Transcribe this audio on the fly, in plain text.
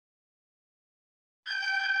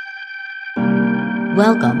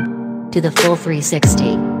Welcome to the Full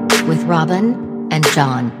 360 with Robin and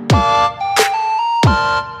John.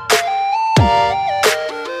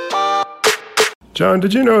 John,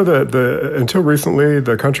 did you know that until recently,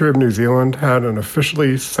 the country of New Zealand had an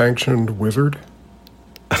officially sanctioned wizard?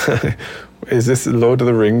 Is this Lord of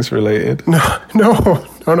the Rings related? No.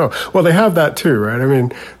 Well, they have that too, right? I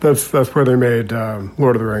mean, that's where they made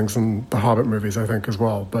Lord of the Rings and the Hobbit movies, I think, as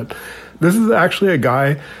well. But this is actually a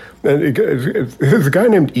guy, and it's a guy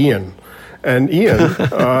named Ian. And Ian,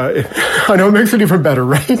 I know it makes it even better,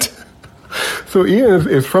 right? So Ian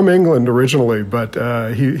is from England originally, but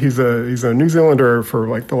he's a New Zealander for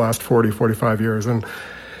like the last 45 years.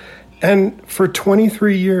 And for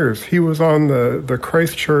 23 years, he was on the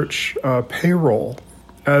Christchurch payroll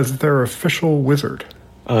as their official wizard.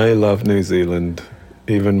 I love New Zealand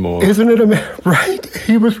even more. Isn't it right?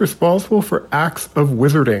 He was responsible for acts of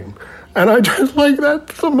wizarding. And I just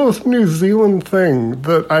that's the most New Zealand thing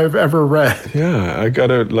that I've ever read. Yeah, I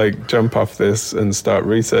gotta jump off this and start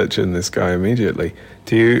researching this guy immediately.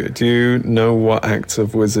 Do you know what acts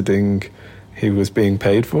of wizarding he was being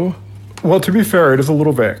paid for? Well, to be fair, it is a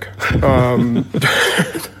little vague. As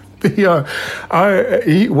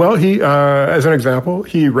an example,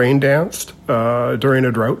 he rain danced during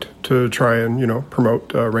a drought to try and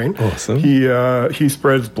promote rain. Awesome. He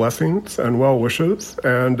spreads blessings and well wishes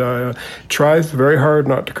and tries very hard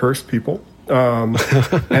not to curse people.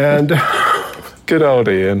 And good old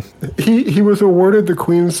Ian. He was awarded the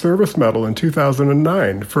Queen's Service Medal in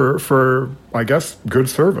 2009 for I guess good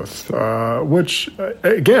service, which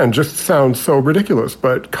again just sounds so ridiculous,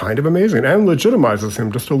 but kind of amazing and legitimizes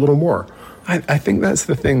him just a little more. I think that's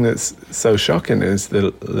the thing that's so shocking is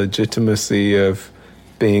the legitimacy of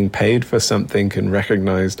being paid for something and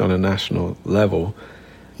recognized on a national level.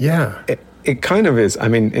 Yeah. It kind of is. I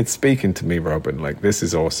mean, it's speaking to me, Robin. This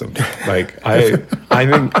is awesome. I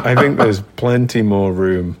think there's plenty more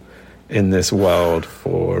room in this world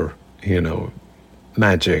for,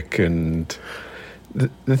 magic. And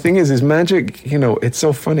the thing is magic, it's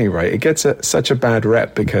so funny, right? It gets such a bad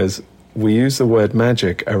rep because we use the word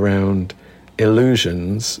magic around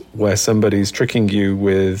illusions where somebody's tricking you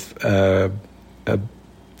with a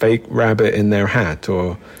fake rabbit in their hat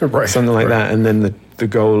or something like that. And then the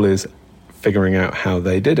goal is figuring out how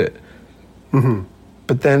they did it. Mm-hmm.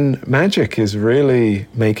 But then magic is really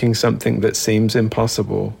making something that seems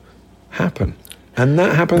impossible happen. And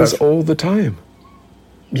that happens all the time.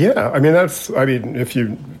 Yeah, if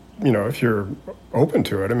you're open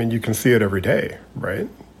to it, you can see it every day, right?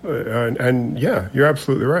 And yeah, you're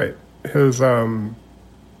absolutely right. His, I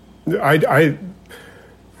don't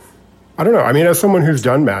know. As someone who's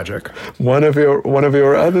done magic, one of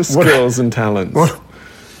your other skills and talents,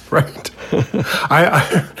 right?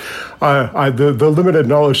 The limited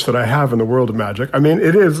knowledge that I have in the world of magic.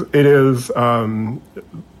 It is a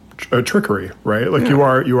trickery, right?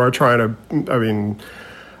 Yeah. You are trying to.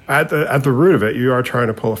 At the root of it, you are trying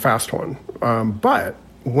to pull a fast one. But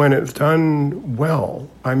when it's done well,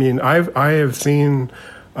 I have seen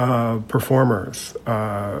performers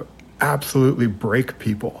absolutely break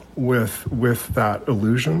people with that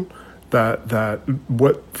illusion. That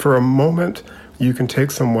what for a moment you can take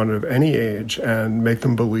someone of any age and make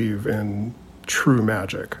them believe in true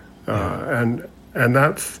magic, and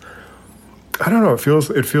that's, I don't know.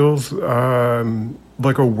 It feels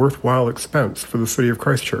like a worthwhile expense for the city of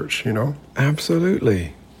Christchurch.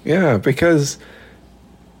 Absolutely, yeah. Because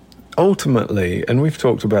ultimately, and we've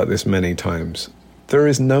talked about this many times, there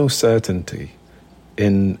is no certainty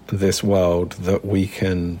in this world that we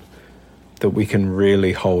can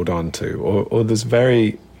really hold on to, or there's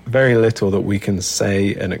very, very little that we can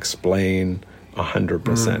say and explain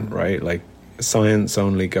 100%, right? Science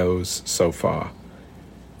only goes so far.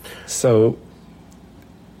 So,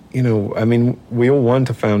 we all want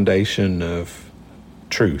a foundation of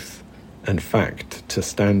truth and fact to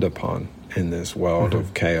stand upon in this world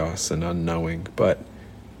of chaos and unknowing, but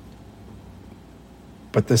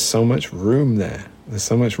there's so much room there. There's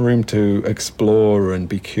so much room to explore and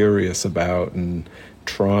be curious about and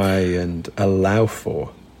try and allow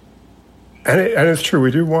for. And it's true. We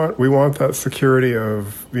want that security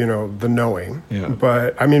of, the knowing. Yeah.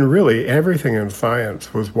 But really everything in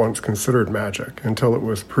science was once considered magic until it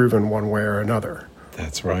was proven one way or another.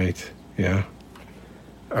 That's right. Yeah.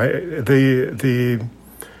 The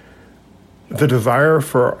desire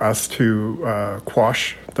for us to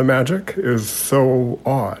quash the magic is so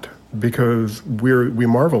odd. because we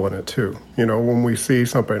marvel in it too. When we see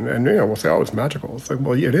something and we'll say, "Oh, it's magical." It's like,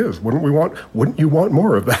 well, it is. Wouldn't you want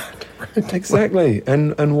more of that? Right? Exactly.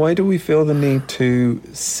 And why do we feel the need to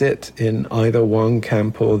sit in either one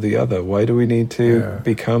camp or the other? Why do we need to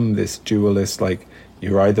become this dualist? Like,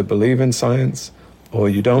 you either believe in science or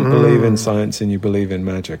you don't believe in science and you believe in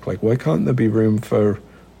magic. Like, why can't there be room for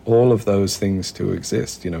all of those things to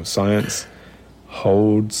exist? Science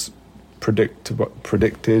holds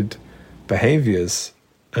predicted behaviors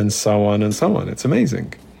and so on and so on. It's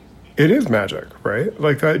amazing. It is magic, right?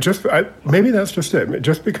 Like that. Maybe that's just it.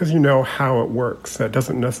 Just because you know how it works, that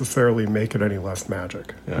doesn't necessarily make it any less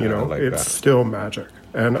magic. Yeah, It's still magic,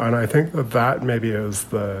 and I think that maybe is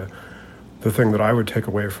the thing that I would take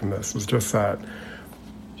away from this is just that.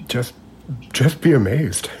 Just be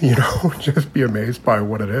amazed. Just be amazed by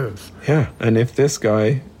what it is. Yeah, and if this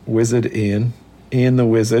guy, Wizard Ian the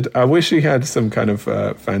Wizard. I wish he had some kind of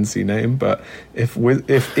fancy name, but if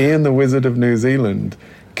Ian the Wizard of New Zealand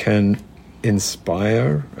can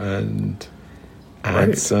inspire and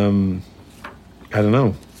add some,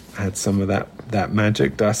 add some of that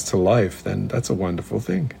magic dust to life, then that's a wonderful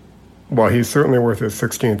thing. Well, he's certainly worth his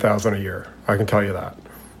 $16,000 a year. I can tell you that.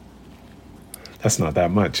 That's not that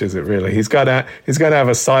much, is it really? He's got to have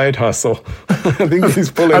a side hustle. I think he's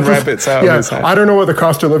pulling rabbits out of his hat. I don't know what the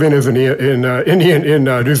cost of living is in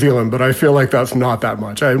New Zealand, but I feel like that's not that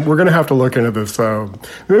much. We're going to have to look into this.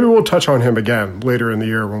 Maybe we'll touch on him again later in the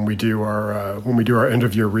year when we do our end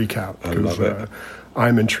of year recap. I love it.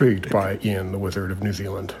 I'm intrigued by Ian, the Wizard of New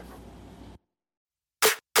Zealand.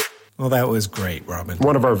 Well, that was great, Robin.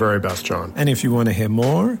 One of our very best, John. And if you want to hear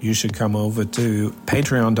more, you should come over to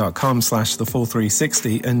patreon.com/the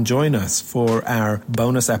full360 and join us for our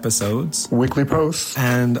bonus episodes, weekly posts,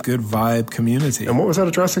 and good vibe community. And what was that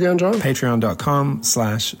address again, John?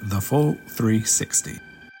 patreon.com/the full360.